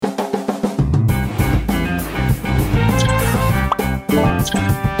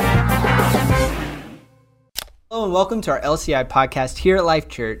Hello and welcome to our LCI podcast here at Life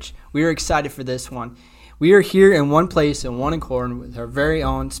Church. We are excited for this one. We are here in one place in one accord with our very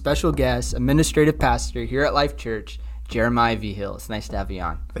own special guest, administrative pastor here at Life Church, Jeremiah Vigil. It's nice to have you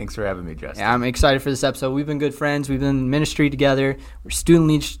on. Thanks for having me, Justin. Yeah, I'm excited for this episode. We've been good friends. We've been in ministry together. We're student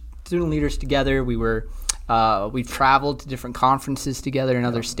leaders together. We've traveled to different conferences together in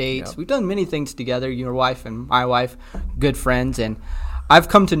other states. Yep. We've done many things together. Your wife and my wife, good friends, and I've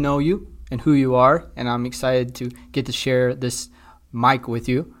come to know you and who you are, and I'm excited to get to share this mic with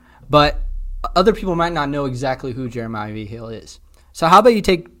you. But other people might not know exactly who Jeremiah Vigil is. So how about you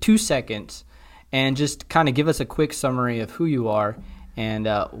take 2 seconds and just kind of give us a quick summary of who you are and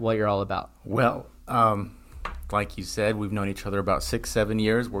what you're all about. Well, like you said, we've known each other about 6-7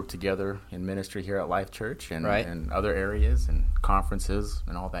 years, worked together in ministry here at Life Church and other areas and conferences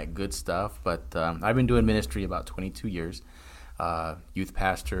and all that good stuff. But I've been doing ministry about 22 years. Youth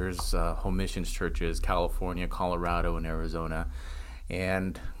pastors, home missions churches, California, Colorado, and Arizona.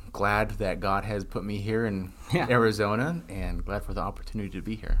 And glad that God has put me here in Arizona, and glad for the opportunity to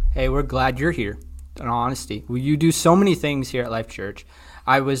be here. Hey, we're glad you're here, in all honesty. Well, you do so many things here at Life Church.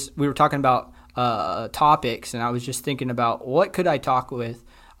 We were talking about topics, and I was just thinking about what could I talk with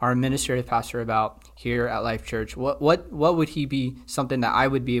our administrative pastor about here at Life Church. What would he be something that I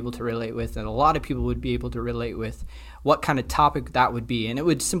would be able to relate with, and a lot of people would be able to relate with? What kind of topic that would be? And it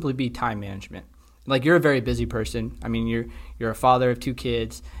would simply be time management. Like, you're a very busy person. I mean, you're a father of 2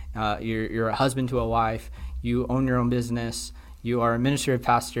 kids. You're a husband to a wife. You own your own business. You are a administrative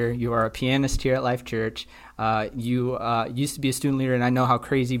pastor. You are a pianist here at Life Church. You used to be a student leader, and I know how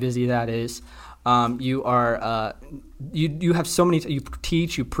crazy busy that is. You are you have so many. You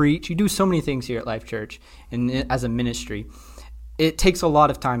teach, you preach, you do so many things here at Life Church, and as a ministry, it takes a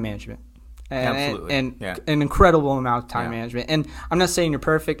lot of time management. Absolutely, and an incredible amount of time management. And I'm not saying you're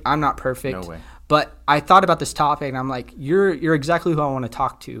perfect. I'm not perfect. No way. But I thought about this topic, and I'm like, you're exactly who I want to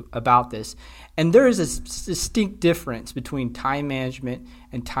talk to about this. And there is a distinct difference between time management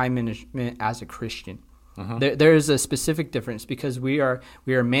and time management as a Christian. Mm-hmm. There is a specific difference because we are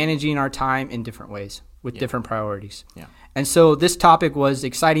managing our time in different ways with different priorities. Yeah. And so this topic was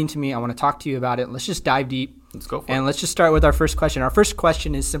exciting to me. I want to talk to you about it. Let's just dive deep. Let's go for it. And let's just start with our first question. Our first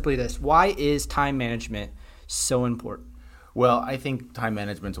question is simply this: why is time management so important? Well, I think time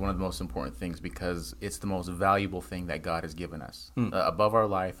management is one of the most important things because it's the most valuable thing that God has given us. Above our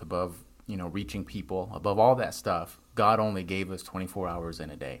life, above reaching people, above all that stuff, God only gave us 24 hours in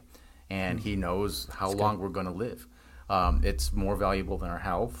a day, and He knows how long we're going to live. It's more valuable than our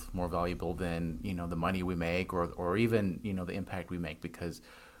health, more valuable than the money we make, or even the impact we make, because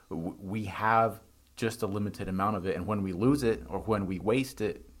we have just a limited amount of it, and when we lose it or when we waste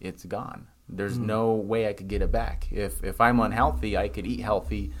it, it's gone. There's no way I could get it back. If I'm unhealthy, I could eat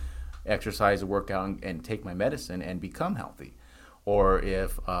healthy, exercise, work out, and take my medicine and become healthy. Or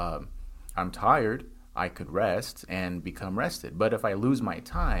if I'm tired, I could rest and become rested. But if I lose my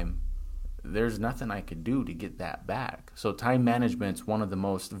time, there's nothing I could do to get that back. So time management's one of the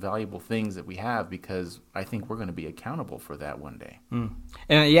most valuable things that we have, because I think we're going to be accountable for that one day.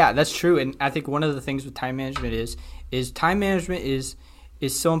 And that's true. And I think one of the things with time management is time management is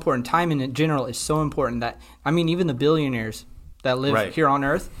so important. Time in general is so important that, even the billionaires that live here on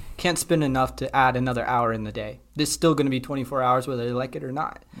earth can't spend enough to add another hour in the day. It's still going to be 24 hours whether they like it or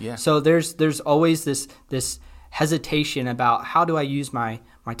not. Yeah. So there's always this hesitation about, how do I use my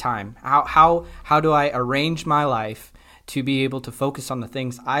time? How do I arrange my life to be able to focus on the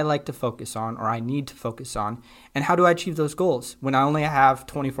things I like to focus on or I need to focus on? And how do I achieve those goals when I only have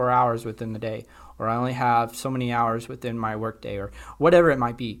 24 hours within the day, or I only have so many hours within my workday, or whatever it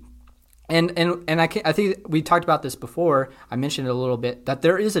might be? And I think we talked about this before. I mentioned it a little bit, that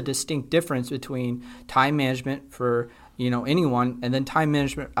there is a distinct difference between time management for anyone and then time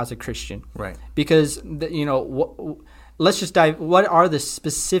management as a Christian. Right. Because let's just dive. What are the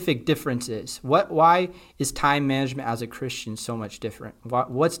specific differences? Why is time management as a Christian so much different?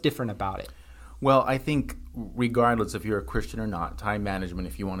 What's different about it? Well, I think regardless if you're a Christian or not, time management,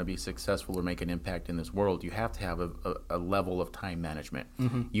 if you want to be successful or make an impact in this world, you have to have a level of time management.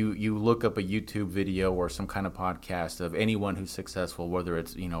 Mm-hmm. You look up a YouTube video or some kind of podcast of anyone who's successful, whether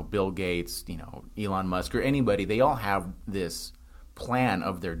it's Bill Gates, Elon Musk, or anybody. They all have this plan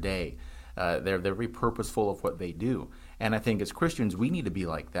of their day. They're very purposeful of what they do. And I think as Christians, we need to be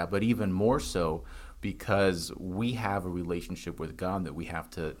like that, but even more so because we have a relationship with God that we have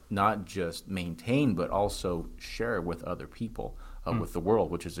to not just maintain, but also share with other people, with the world,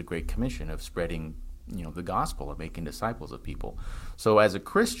 which is a great commission of spreading the gospel, of making disciples of people. So as a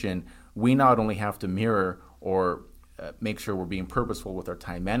Christian, we not only have to mirror or make sure we're being purposeful with our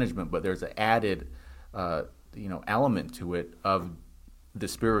time management, but there's an added element to it of the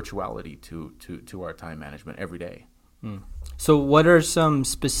spirituality to our time management every day. So what are some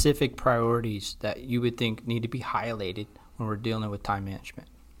specific priorities that you would think need to be highlighted when we're dealing with time management?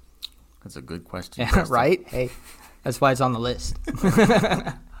 That's a good question. Yeah, right? Hey, that's why it's on the list.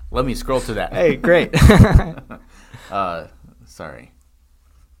 Let me scroll to that. Hey, great. Sorry.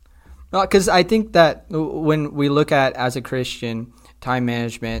 Because I think that when we look at, as a Christian, time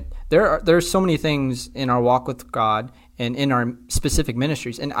management, there's so many things in our walk with God and in our specific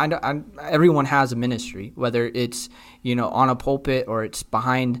ministries. And everyone has a ministry, whether it's, on a pulpit, or it's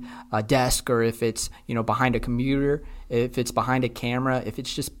behind a desk, or if it's, behind a computer, if it's behind a camera, if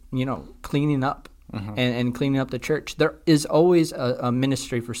it's just, cleaning up and cleaning up the church. There is always a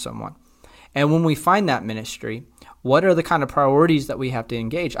ministry for someone. And when we find that ministry, what are the kind of priorities that we have to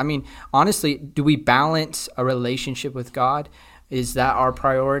engage? I mean, honestly, do we balance a relationship with God? Is that our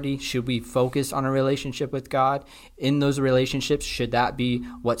priority? Should we focus on a relationship with God? In those relationships, should that be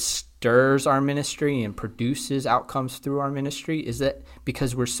what stirs our ministry and produces outcomes through our ministry? Is that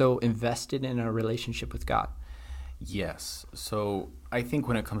because we're so invested in a relationship with God? Yes. So I think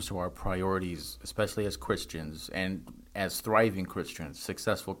when it comes to our priorities, especially as Christians and as thriving Christians,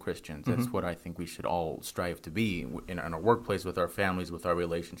 successful Christians, that's what I think we should all strive to be in our workplace, with our families, with our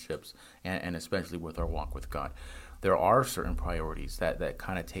relationships, and especially with our walk with God. There are certain priorities that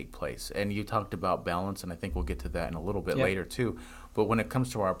kind of take place. And you talked about balance, and I think we'll get to that in a little bit later too. But when it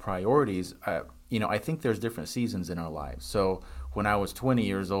comes to our priorities, I think there's different seasons in our lives. So when I was 20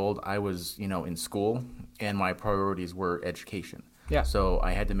 years old, I was, in school, and my priorities were education. Yeah. So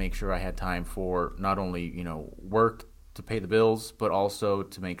I had to make sure I had time for not only, work to pay the bills, but also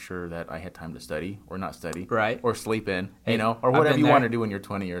to make sure that I had time to study or not study, right, or sleep in, or whatever you want to do when you're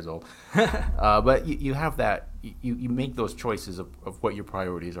 20 years old. But you have that, you make those choices of what your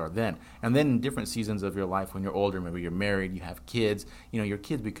priorities are then. And then in different seasons of your life, when you're older, maybe you're married, you have kids, your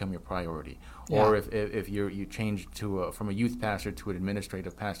kids become your priority. Yeah. Or if you change from a youth pastor to an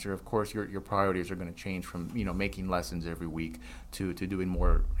administrative pastor, of course your priorities are going to change from, making lessons every week to doing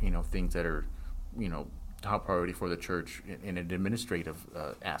more, things that are, top priority for the church in an administrative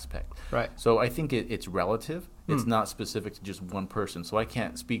aspect. Right. So I think it's relative. It's not specific to just one person. So I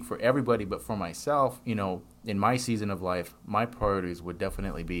can't speak for everybody, but for myself, in my season of life, my priorities would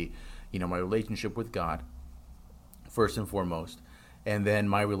definitely be, my relationship with God, first and foremost, and then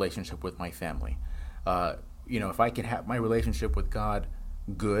my relationship with my family. If I can have my relationship with God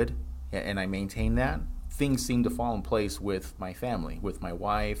good and I maintain that, things seem to fall in place with my family, with my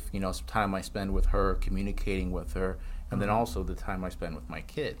wife, some time I spend with her, communicating with her, and then also the time I spend with my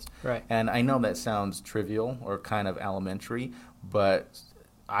kids. Right. And I know that sounds trivial or kind of elementary, but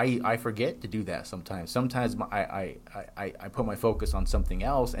I forget to do that sometimes. Sometimes I put my focus on something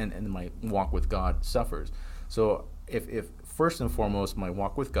else, and my walk with God suffers. So if first and foremost my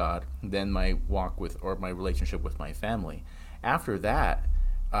walk with God, then my walk with, or my relationship with my family. After that,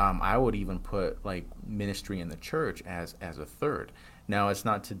 I would even put ministry in the church as a third. Now, it's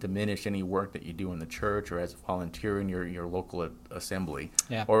not to diminish any work that you do in the church or as a volunteer in your local assembly,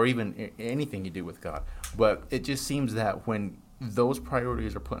 or even anything you do with God. But it just seems that when those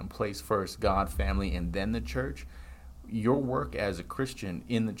priorities are put in place first, God, family, and then the church, your work as a Christian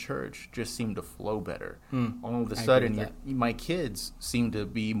in the church just seemed to flow better. All of a sudden, my kids seem to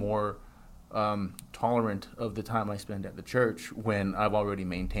be more tolerant of the time I spend at the church when I've already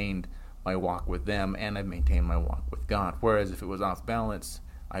maintained my walk with them and I've maintained my walk with God. Whereas if it was off balance,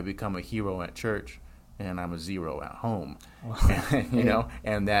 I become a hero at church and I'm a zero at home.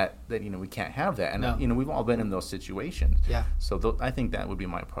 And that we can't have that. And we've all been in those situations. Yeah. So I think that would be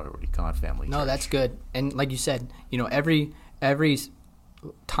my priority: God, family, church. No, that's good. And like you said, every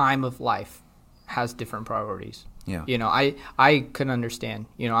time of life has different priorities. Yeah. I can understand.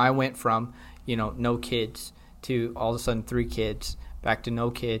 I went from, no kids to all of a sudden 3 kids, back to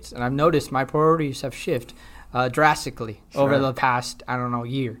no kids. And I've noticed my priorities have shifted drastically over the past,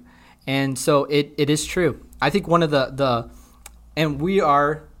 year. And so it is true. I think one of and we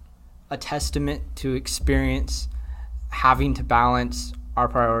are a testament to experience having to balance our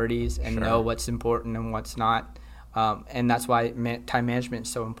priorities and know what's important and what's not. And that's why time management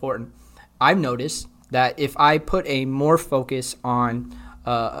is so important. I've noticed that if I put a more focus on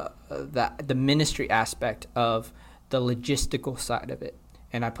the ministry aspect of the logistical side of it,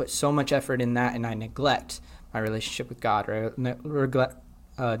 and I put so much effort in that, and I neglect my relationship with God, or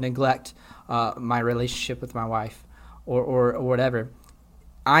neglect my relationship with my wife, or whatever,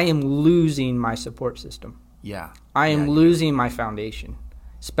 I am losing my support system. Yeah. I am losing my foundation,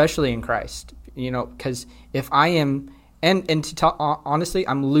 especially in Christ. Because if I am... And to talk honestly,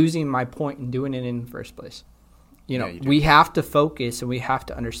 I'm losing my point in doing it in the first place. We have to focus and we have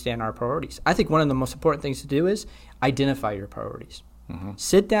to understand our priorities. I think one of the most important things to do is identify your priorities. Mm-hmm.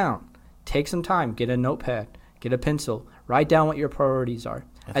 Sit down, take some time, get a notepad, get a pencil, write down what your priorities are.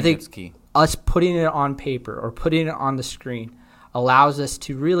 I think that's key. Us putting it on paper or putting it on the screen allows us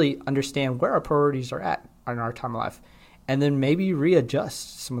to really understand where our priorities are at in our time of life, and then maybe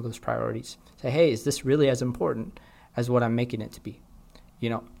readjust some of those priorities. Say, hey, is this really as important as what I'm making it to be?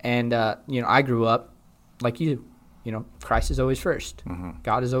 I grew up like you. Christ is always first. Mm-hmm.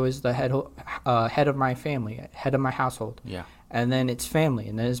 God is always the head of my family, head of my household. Yeah. And then it's family,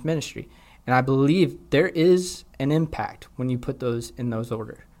 and then it's ministry. And I believe there is an impact when you put those in those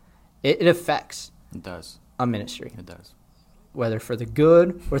order. It affects. It does. A ministry. It does. Whether for the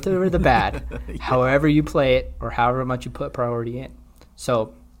good or for the bad, yeah. However you play it or however much you put priority in.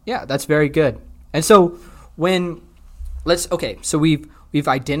 So, yeah, that's very good. And so so we've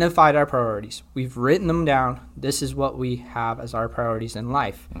identified our priorities. We've written them down. This is what we have as our priorities in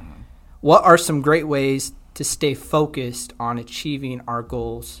life. Mm-hmm. What are some great ways to stay focused on achieving our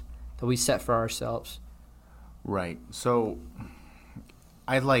goals that we set for ourselves? Right. So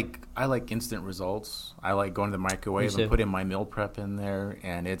I like instant results. I like going to the microwave and putting my meal prep in there,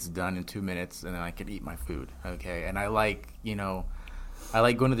 and it's done in 2 minutes, and then I can eat my food. Okay. And I like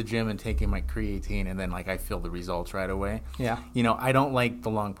going to the gym and taking my creatine, and then I feel the results right away. Yeah. I don't like the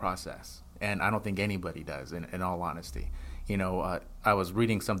long process, and I don't think anybody does. In all honesty, I was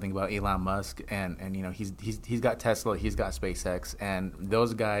reading something about Elon Musk, and he's got Tesla, he's got SpaceX, and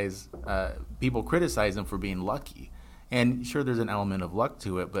those guys, people criticize him for being lucky, and sure, there's an element of luck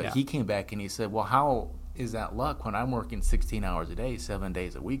to it, but he came back and he said, well, how is that luck when I'm working 16 hours a day, 7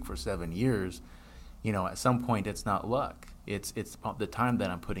 days a week for 7 years? At some point, it's not luck. It's the time that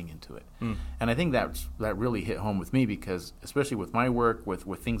I'm putting into it. Mm. And I think that really hit home with me because, especially with my work,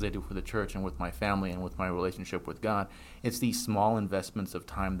 with things I do for the church and with my family and with my relationship with God, it's these small investments of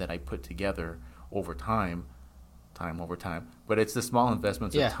time that I put together over time over time. But it's the small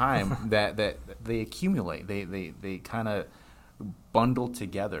investments of time that they accumulate. They kind of bundle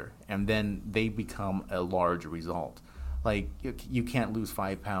together, and then they become a large result. You can't lose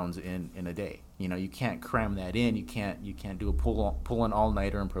 5 pounds in a day. You can't cram that in. You can't do a pull an all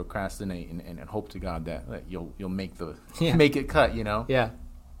nighter and procrastinate and hope to God that you'll make it cut. Yeah.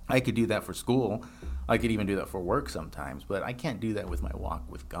 I could do that for school. I could even do that for work sometimes, but I can't do that with my walk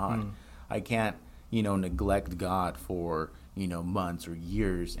with God. I can't neglect God for months or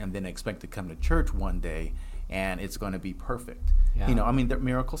years and then expect to come to church one day and it's going to be perfect. Yeah.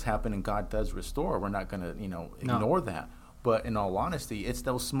 Miracles happen and God does restore. We're not going to ignore that. But in all honesty, it's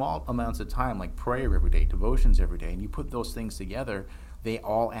those small amounts of time, like prayer every day, devotions every day, and you put those things together, they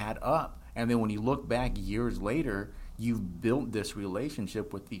all add up. And then when you look back years later, you've built this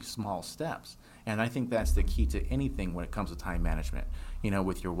relationship with these small steps. And I think that's the key to anything when it comes to time management.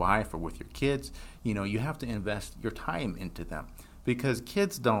 With your wife or with your kids, you have to invest your time into them. Because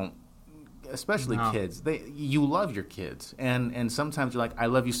kids don't, especially kids, you love your kids. And sometimes you're like, I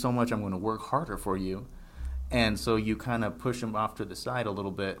love you so much, I'm going to work harder for you. And so you kind of push them off to the side a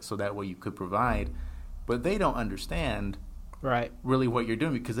little bit so that way you could provide. But they don't understand really what you're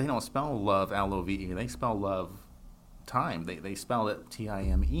doing because they don't spell love, L-O-V-E. They spell love time. They spell it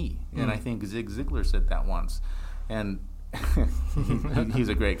T-I-M-E. And I think Zig Ziglar said that once. And he's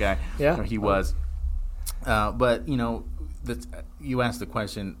a great guy. Yeah. Or he was. But, you asked the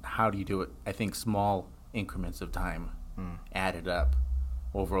question, how do you do it? I think small increments of time added up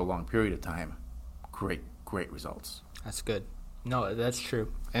over a long period of time. Great results. That's good. No, that's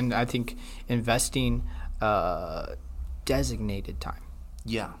true. And I think investing designated time.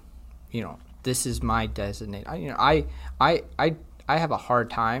 Yeah. This is my designated. I have a hard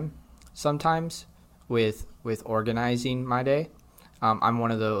time sometimes with organizing my day. I'm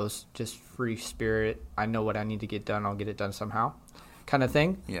one of those just free spirit. I know what I need to get done. I'll get it done somehow kind of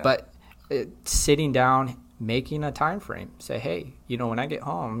thing. Yeah. But sitting down, making a time frame. Say, hey, when I get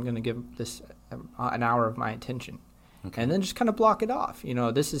home, I'm going to give this an hour of my attention. Okay. And then just kind of block it off.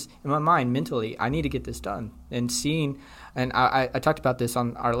 This is in my mind mentally, I need to get this done. And I talked about this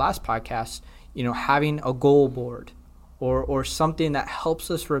on our last podcast, having a goal board or something that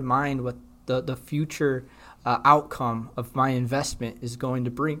helps us remind what the future outcome of my investment is going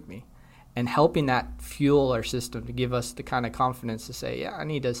to bring me. And helping that fuel our system to give us the kind of confidence to say, yeah, I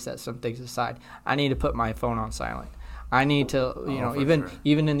need to set some things aside. I need to put my phone on silent. I need to,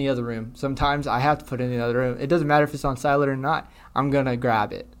 even in the other room. Sometimes I have to put it in the other room. It doesn't matter if it's on silent or not. I'm going to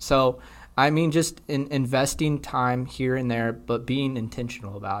grab it. So, just investing time here and there, but being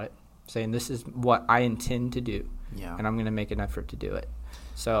intentional about it. Saying this is what I intend to do. Yeah. And I'm going to make an effort to do it.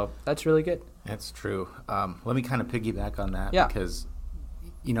 So that's really good. That's true. Let me kind of piggyback on that because,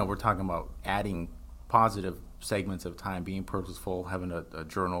 we're talking about adding positive segments of time, being purposeful, having a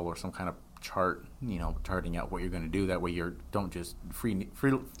journal or some kind of chart, charting out what you're going to do. That way you don't just free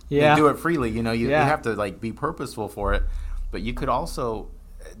do it freely. You have to like be purposeful for it. But you could also,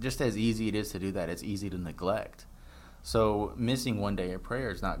 just as easy it is to do that, it's easy to neglect. So missing one day of prayer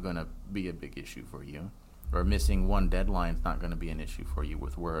is not going to be a big issue for you, or missing one deadline is not going to be an issue for you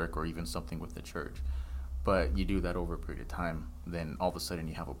with work or even something with the church. But you do that over a period of time, then all of a sudden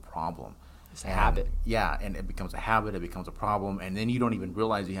you have a problem. It's a habit. Yeah, and it becomes a habit, it becomes a problem, and then you don't even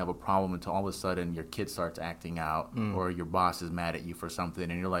realize you have a problem until all of a sudden your kid starts acting out or your boss is mad at you for something,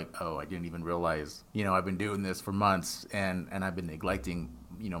 and you're like, oh, I didn't even realize, I've been doing this for months, and I've been neglecting,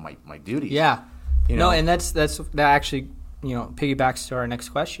 my duties. Yeah. No, and that actually, piggybacks to our next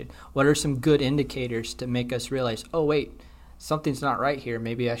question. What are some good indicators to make us realize, oh, wait, something's not right here.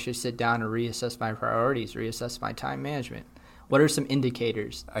 Maybe I should sit down and reassess my priorities, reassess my time management. What are some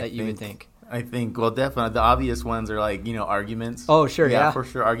indicators that you would think? I think, well, definitely the obvious ones are like, arguments. Oh, sure, yeah. For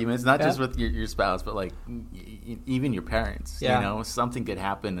sure, arguments, not just with your spouse, but like even your parents. Something could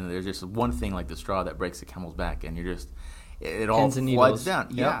happen and there's just one thing like the straw that breaks the camel's back and you're just, it all floods down.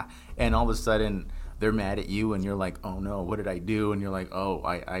 Yep. Yeah. And all of a sudden they're mad at you and you're like, oh no, what did I do? And you're like, oh,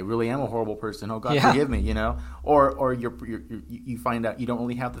 I really am a horrible person. Oh God, forgive me, or you find out you don't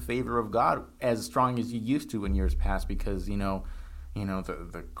really have the favor of God as strong as you used to in years past because,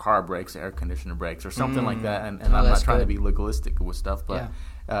 the car breaks, the air conditioner breaks, or something like that. And I'm not trying to be legalistic with stuff, but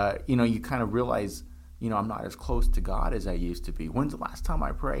you kind of realize, I'm not as close to God as I used to be. When's the last time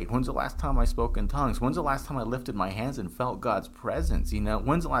I prayed? When's the last time I spoke in tongues? When's the last time I lifted my hands and felt God's presence?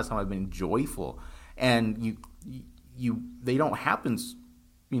 When's the last time I've been joyful? And they don't happen,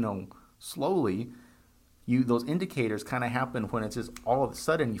 slowly. Those indicators kind of happen when it's just all of a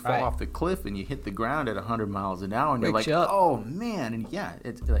sudden you fall off the cliff and you hit the ground at 100 miles an hour and you're like, oh man, and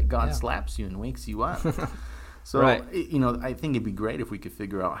it's like God slaps you and wakes you up. So I think it'd be great if we could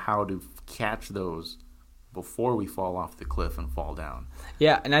figure out how to catch those before we fall off the cliff and fall down.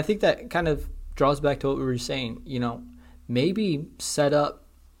 Yeah, and I think that kind of draws back to what we were saying. Maybe set up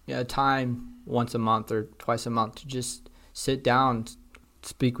a time once a month or twice a month to just sit down,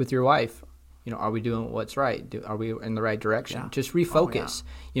 speak with your wife. Are we doing what's right? Are we in the right direction? Yeah. Just refocus.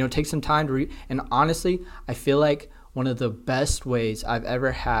 Take some time to and honestly, I feel like one of the best ways I've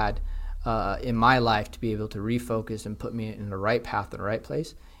ever had in my life to be able to refocus and put me in the right path, in the right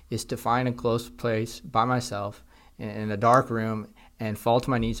place, is to find a close place by myself in a dark room and fall to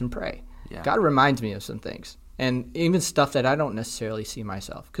my knees and pray. Yeah. God reminds me of some things. And even stuff that I don't necessarily see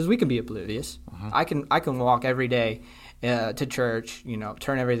myself, because we can be oblivious. I can walk every day to church,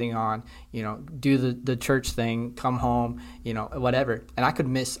 turn everything on, do the church thing, come home, whatever. And I could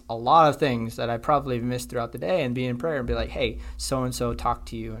miss a lot of things that I probably missed throughout the day and be in prayer and be like, hey, so-and-so talked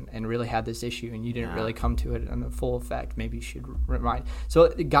to you and really had this issue and you didn't really come to it in the full effect. Maybe you should remind. So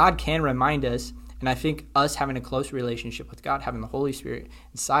God can remind us. And I think us having a close relationship with God, having the Holy Spirit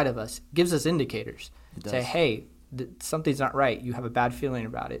inside of us, gives us indicators. Say, hey, something's not right. You have a bad feeling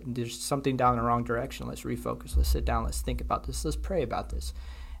about it. There's something down the wrong direction. Let's refocus. Let's sit down. Let's think about this. Let's pray about this.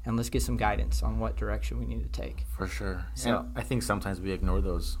 And let's get some guidance on what direction we need to take. For sure. So and I think sometimes we ignore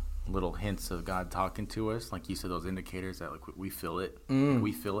those little hints of God talking to us. Like you said, those indicators that we feel it.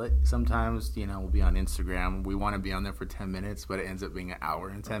 We feel it. Sometimes, we'll be on Instagram. We want to be on there for 10 minutes, but it ends up being an hour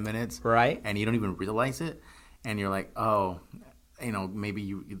and 10 minutes. Right. And you don't even realize it. And you're like, oh, maybe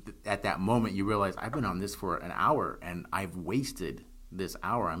you at that moment you realize I've been on this for an hour and I've wasted this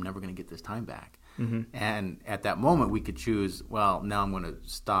hour. I'm never going to get this time back. And at that moment we could choose, well, now I'm going to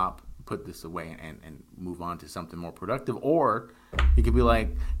stop, put this away and move on to something more productive. Or you could be like,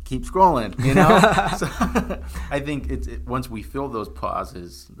 keep scrolling, So I think it's once we feel those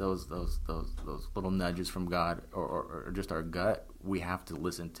pauses, those little nudges from God or just our gut, we have to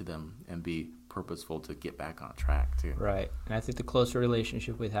listen to them and be purposeful to get back on track too. Right. And I think the closer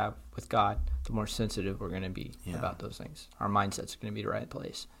relationship we have with God, the more sensitive we're going to be about those things. Our mindset's going to be the right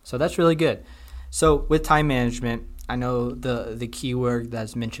place. So that's really good. So with time management, I know the key word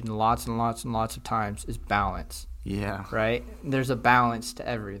that's mentioned lots and lots and lots of times is balance. Yeah. Right? There's a balance to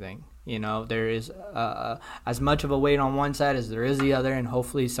everything. There is as much of a weight on one side as there is the other, and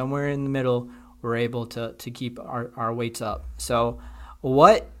hopefully somewhere in the middle we're able to keep our weights up. So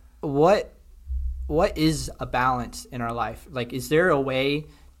what is a balance in our life? Like, is there a way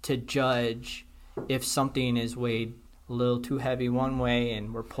to judge if something is weighed a little too heavy one way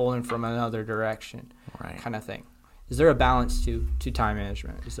and we're pulling from another direction, kind of thing? is there a balance to time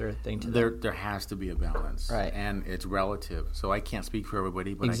management? Is there a thing to that? There has to be a balance, right? And it's relative. So I can't speak for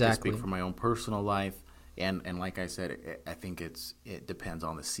everybody, but I can speak for my own personal life. And like I said, I think it depends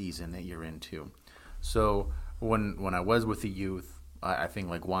on the season that you're into. So when I was with the youth, I think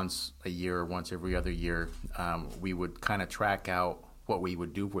like once a year, once every other year, we would kind of track out what we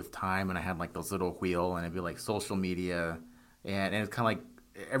would do with time. And I had like those little wheel, and it'd be like social media, and it's kind of like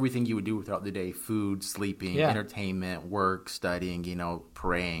everything you would do throughout the day: food, sleeping, entertainment, work, studying,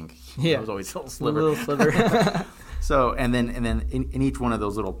 praying. Yeah, it was always a little sliver. So and then in each one of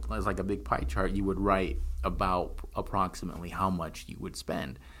those little, it's like a big pie chart, you would write about approximately how much you would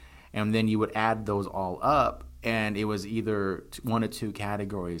spend, and then you would add those all up, and it was either one of two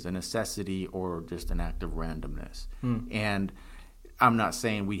categories: a necessity or just an act of randomness. And I'm not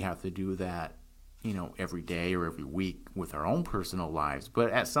saying we have to do that every day or every week with our own personal lives,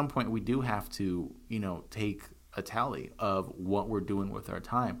 but at some point we do have to take a tally of what we're doing with our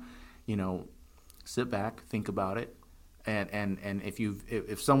time. Sit back, think about it, and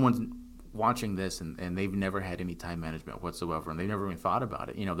if someone's watching this and they've never had any time management whatsoever, and they've never even thought about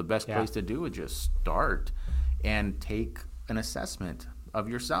it, the best place to do is just start and take an assessment of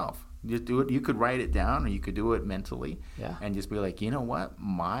yourself. Just do it. You could write it down, or you could do it mentally, and just be like, you know what,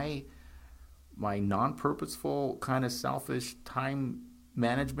 my non-purposeful kind of selfish time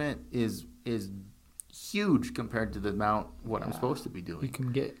management is huge compared to the amount what I'm supposed to be doing. You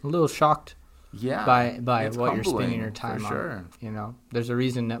can get a little shocked by what you're spending your time on. There's a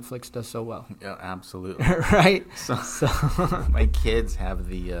reason Netflix does so well. Yeah, absolutely. Right? So my kids have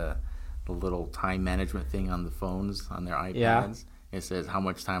the little time management thing on the phones, on their iPads. Yeah. It says how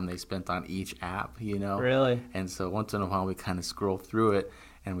much time they spent on each app, Really? And so once in a while we kind of scroll through it,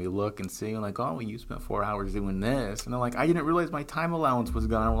 and we look and see, like, oh, well, you spent 4 hours doing this. And they're like, I didn't realize my time allowance was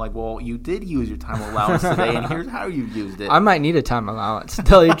gone. I'm like, well, you did use your time allowance today, and here's how you used it. I might need a time allowance, to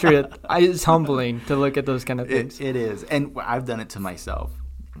tell you the truth. It's humbling to look at those kind of things. It is. And I've done it to myself.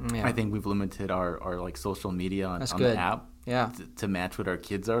 Yeah. I think we've limited our like social media on the app to match what our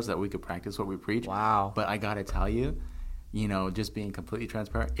kids are, so that we could practice what we preach. Wow. But I got to tell you, just being completely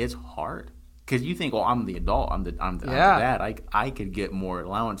transparent, it's hard. Because you think, I'm the adult, I'm the dad, I could get more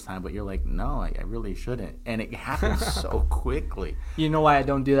allowance time, but you're like, no, I really shouldn't, and it happens so quickly. You know why I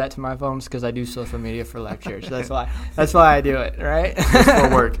don't do that to my phones? Because I do social media for lectures. That's why I do it, right? It's for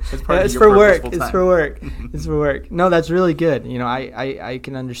work. It's for work. It's for work. It's for work. No, that's really good. I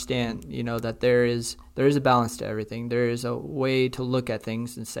can understand. That there is a balance to everything. There is a way to look at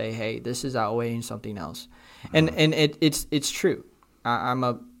things and say, hey, this is outweighing something else, and it's true. I'm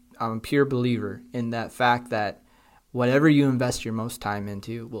a pure believer in that fact that whatever you invest your most time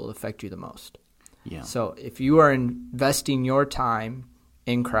into will affect you the most. Yeah. So if you are investing your time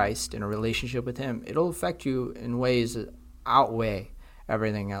in Christ, in a relationship with Him, it'll affect you in ways that outweigh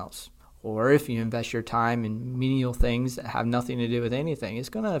everything else. Or if you invest your time in menial things that have nothing to do with anything, it's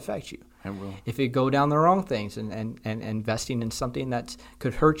going to affect you. It will. If you go down the wrong things and investing in something that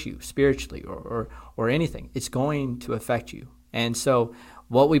could hurt you spiritually or anything, it's going to affect you. And so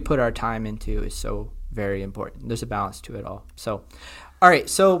what we put our time into is so very important. There's a balance to it all. So, all right.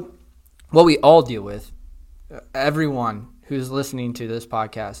 So what we all deal with, everyone who's listening to this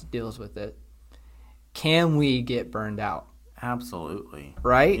podcast deals with it. Can we get burned out? Absolutely.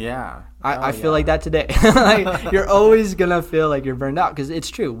 Right? Yeah. I feel like that today. Like, you're always going to feel like you're burned out, because it's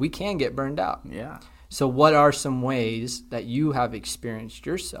true. We can get burned out. Yeah. So what are some ways that you have experienced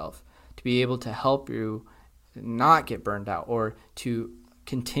yourself to be able to help you not get burned out, or to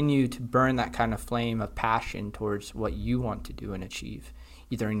continue to burn that kind of flame of passion towards what you want to do and achieve,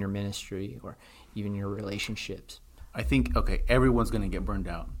 either in your ministry or even your relationships? I think, everyone's going to get burned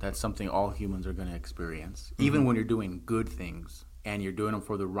out. That's something all humans are going to experience. Mm-hmm. Even when you're doing good things and you're doing them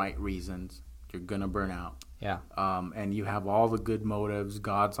for the right reasons, you're going to burn out. Yeah. And you have all the good motives,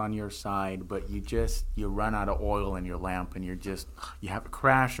 God's on your side, but you run out of oil in your lamp, and you have a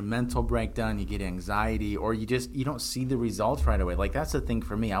crash, a mental breakdown, you get anxiety, or you don't see the results right away. Like, that's the thing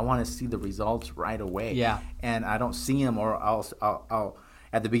for me. I want to see the results right away. Yeah. And I don't see them, or I'll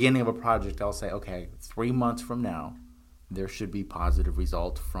at the beginning of a project, I'll say, 3 months from now, there should be positive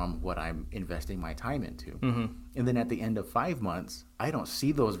results from what I'm investing my time into. Mm-hmm. And then at the end of 5 months, I don't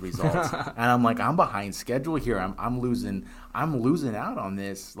see those results. And I'm like, I'm behind schedule here. I'm losing out on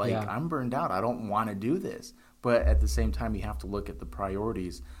this. Like, I'm burned out. I don't want to do this. But at the same time, you have to look at the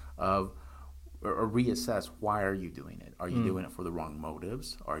priorities of, or reassess, why are you doing it? Are you doing it for the wrong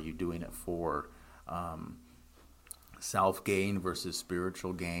motives? Are you doing it for self-gain versus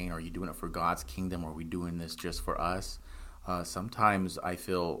spiritual gain? Are you doing it for God's kingdom? Are we doing this just for us? Sometimes I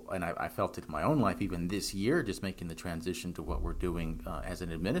feel, and I felt it in my own life, even this year, just making the transition to what we're doing as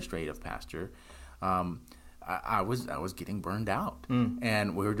an administrative pastor. I was getting burned out,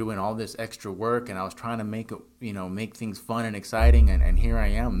 and we were doing all this extra work, and I was trying to make things fun and exciting, and here I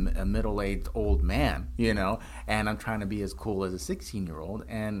am, a middle-aged old man, and I'm trying to be as cool as a 16-year-old,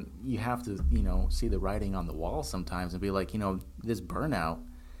 and you have to, see the writing on the wall sometimes and be like, this burnout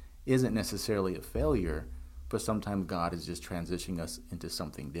isn't necessarily a failure, but sometimes God is just transitioning us into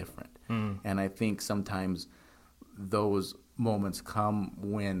something different. And I think sometimes those moments come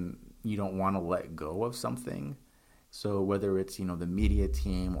when you don't want to let go of something. So whether it's, the media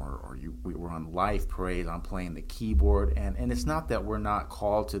team or we were on Life Parade, I'm playing the keyboard, and it's not that we're not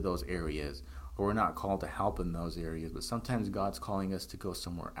called to those areas or we're not called to help in those areas, but sometimes God's calling us to go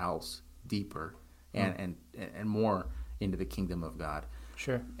somewhere else, deeper and more into the kingdom of God.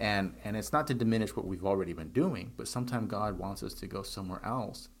 Sure. And it's not to diminish what we've already been doing, but sometimes God wants us to go somewhere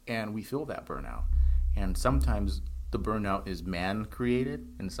else, and we feel that burnout. And sometimes the burnout is man-created,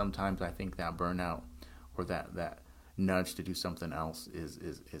 and sometimes I think that burnout or that nudge to do something else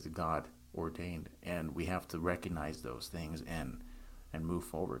is God-ordained, and we have to recognize those things and move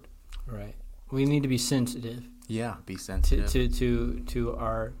forward. Right. We need to be sensitive. Yeah, be sensitive. To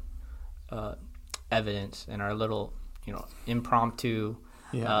our evidence and our little, impromptu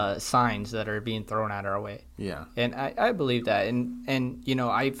signs that are being thrown at our way. Yeah. And I believe that. And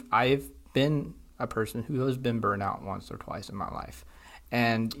I've been a person who has been burned out once or twice in my life.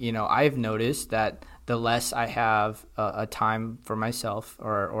 And, I've noticed that the less I have a time for myself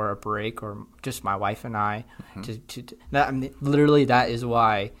or a break or just my wife and I, literally that is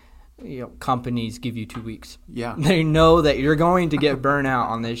why, companies give you 2 weeks. Yeah. They know that you're going to get burnt out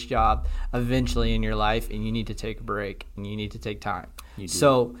on this job eventually in your life, and you need to take a break and you need to take time.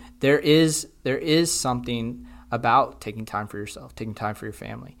 So there is something about taking time for yourself, taking time for your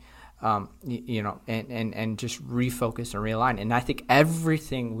family. And just refocus and realign. And I think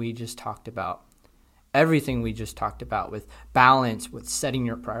everything we just talked about with balance, with setting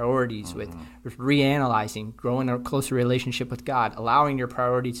your priorities, with reanalyzing, growing a closer relationship with God, allowing your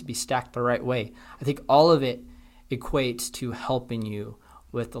priorities to be stacked the right way, I think all of it equates to helping you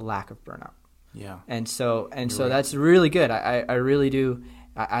with the lack of burnout. Yeah. And so that's really good. I really do.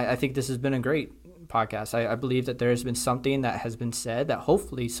 I think this has been a great podcast. I believe that there has been something that has been said that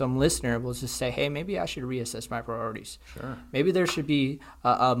hopefully some listener will just say, hey, maybe I should reassess my priorities. Sure. Maybe there should be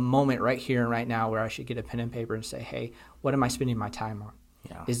a moment right here and right now where I should get a pen and paper and say, hey, what am I spending my time on?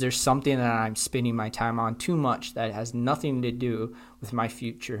 Yeah. Is there something that I'm spending my time on too much that has nothing to do with my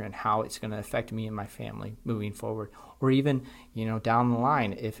future and how it's going to affect me and my family moving forward? Or even, down the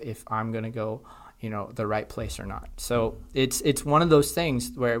line, if I'm going to go the right place or not. So it's one of those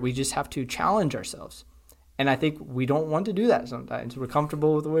things where we just have to challenge ourselves. And I think we don't want to do that sometimes. We're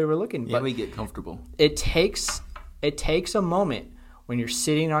comfortable with the way we're looking. Yeah, we get comfortable. It takes a moment when you're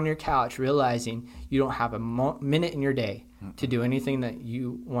sitting on your couch realizing you don't have a minute in your day to do anything that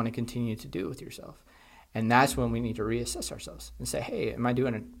you want to continue to do with yourself. And that's when we need to reassess ourselves and say, hey, am I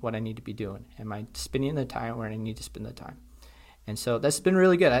doing what I need to be doing? Am I spending the time where I need to spend the time? And so that's been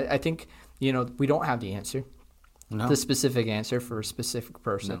really good. I think, we don't have the answer, the specific answer for a specific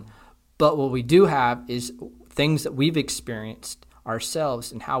person. No. But what we do have is things that we've experienced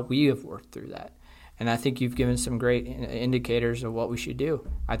ourselves and how we have worked through that. And I think you've given some great indicators of what we should do.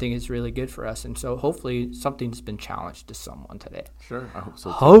 I think it's really good for us. And so hopefully something's been challenged to someone today. Sure, I hope so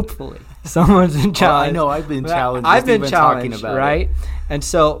too. Hopefully someone's been challenged. Well, I know I've been challenged. I've been challenged, talking about right? It. And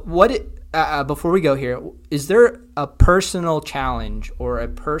so before we go here, is there a personal challenge or a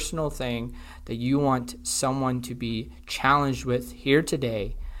personal thing that you want someone to be challenged with here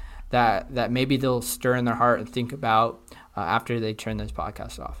today that maybe they'll stir in their heart and think about after they turn this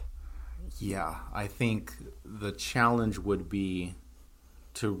podcast off? Yeah, I think the challenge would be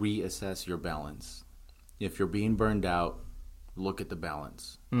to reassess your balance. If you're being burned out, look at the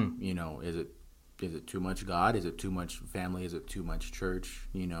balance. Is it too much God? Is it too much family? Is it too much church?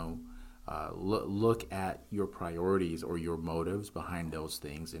 Look at your priorities or your motives behind those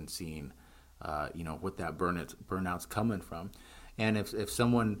things and seeing, what that burnout's coming from. And if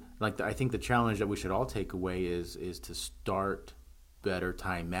someone, I think the challenge that we should all take away is to start better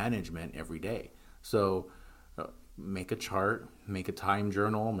time management every day. So make a chart, make a time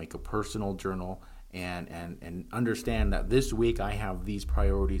journal, make a personal journal, and understand that this week I have these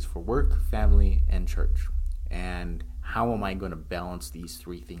priorities for work, family, and church. And how am I going to balance these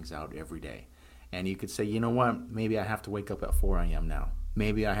three things out every day? And you could say, you know what, maybe I have to wake up at 4 a.m. now.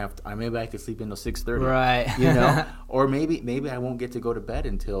 Maybe I could sleep until 6:30. Right. Or maybe I won't get to go to bed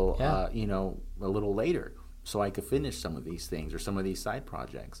until a little later. so I could finish some of these things or some of these side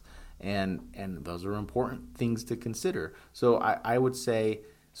projects. And those are important things to consider. So I would say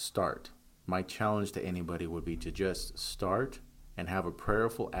start. My challenge to anybody would be to just start and have a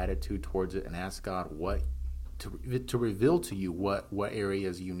prayerful attitude towards it and ask God to reveal to you what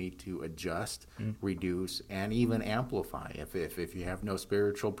areas you need to adjust, reduce, and even amplify. If you have no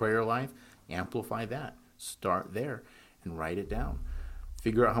spiritual prayer life, amplify that. Start there and write it down.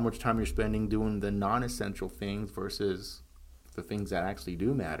 Figure out how much time you're spending doing the non-essential things versus the things that actually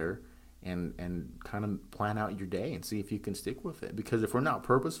do matter, and kind of plan out your day and see if you can stick with it. Because if we're not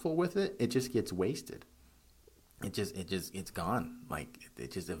purposeful with it, it just gets wasted. It's gone. Like,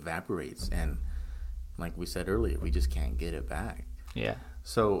 it just evaporates, and like we said earlier, we just can't get it back. Yeah.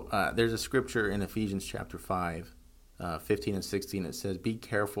 So there's a scripture in Ephesians chapter 5, 15 and 16. It says, "Be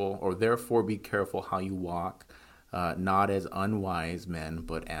careful, or therefore be careful how you walk, not as unwise men,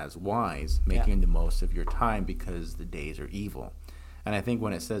 but as wise, making the most of your time, because the days are evil." And I think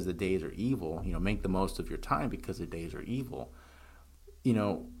when it says the days are evil, make the most of your time because the days are evil.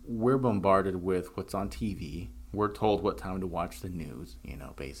 We're bombarded with what's on TV. We're told what time to watch the news,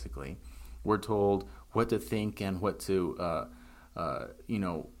 basically. We're told what to think and what to,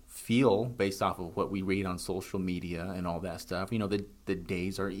 feel based off of what we read on social media and all that stuff. The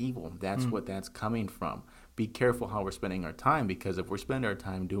days are evil. That's what that's coming from. Be careful how we're spending our time, because if we spend our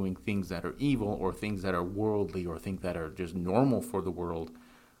time doing things that are evil or things that are worldly or things that are just normal for the world,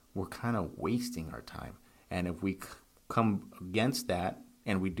 we're kind of wasting our time. And if we come against that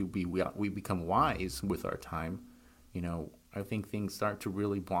and we become wise with our time, I think things start to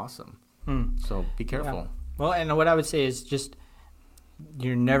really blossom. So be careful. Yeah. Well, and what I would say is just,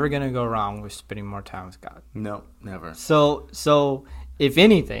 you're never going to go wrong with spending more time with God. No, never. So if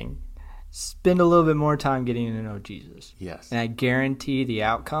anything, spend a little bit more time getting to know Jesus. Yes. And I guarantee the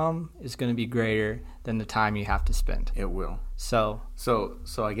outcome is going to be greater than the time you have to spend. It will. So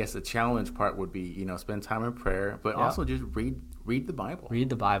I guess the challenge part would be, spend time in prayer, but also just read the Bible. Read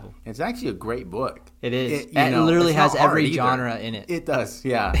the Bible. It's actually a great book. It is. It literally has every genre in it. It does,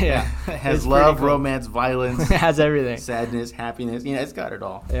 yeah. Yeah. It has love, cool. Romance, violence. It has everything. Sadness, happiness. It's got it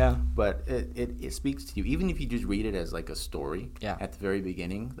all. Yeah. But it speaks to you. Even if you just read it as like a story at the very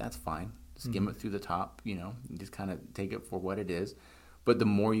beginning, that's fine. Skim it through the top, just kind of take it for what it is. But the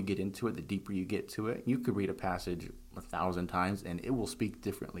more you get into it, the deeper you get to it. You could read a passage 1,000 times, and it will speak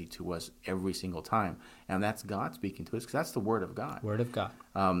differently to us every single time. And that's God speaking to us, because that's the Word of God. Word of God.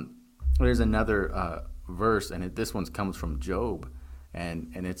 There's another verse, and this one comes from Job, and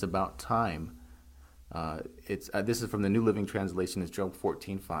it's about time. This is from the New Living Translation. It's Job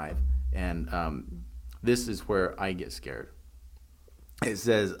 14:5, and this is where I get scared. It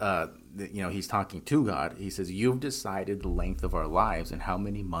says, he's talking to God. He says, "You've decided the length of our lives and how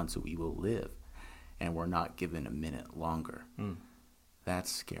many months we will live, and we're not given a minute longer."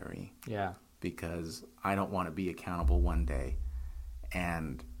 That's scary. Yeah. Because I don't want to be accountable one day.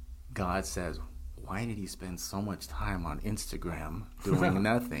 And God says, why did he spend so much time on Instagram doing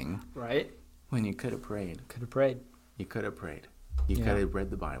nothing? Right. When you could have prayed. You could have prayed. You could have read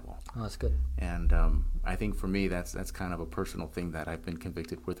the Bible. Oh, that's good. And I think for me, that's kind of a personal thing that I've been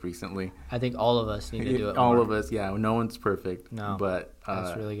convicted with recently. I think all of us need to do it all more. of us, yeah. No one's perfect. No, but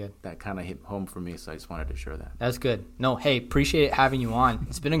that's really good. That kind of hit home for me, so I just wanted to share that. That's good. No, hey, appreciate having you on.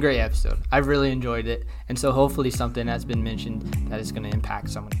 It's been a great episode. I've really enjoyed it. And so hopefully something has been mentioned that is going to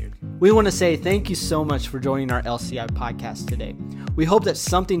impact someone here. We want to say thank you so much for joining our LCI podcast today. We hope that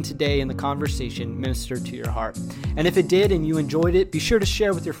something today in the conversation ministered to your heart. And if it did and you enjoyed it, be sure to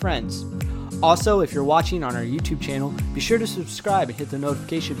share with your friends. Also, if you're watching on our YouTube channel, be sure to subscribe and hit the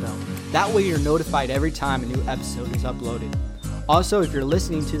notification bell. That way you're notified every time a new episode is uploaded. Also, if you're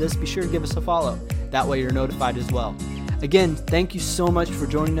listening to this, be sure to give us a follow. That way you're notified as well. Again, thank you so much for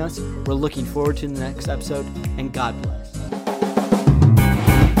joining us. We're looking forward to the next episode, and God bless.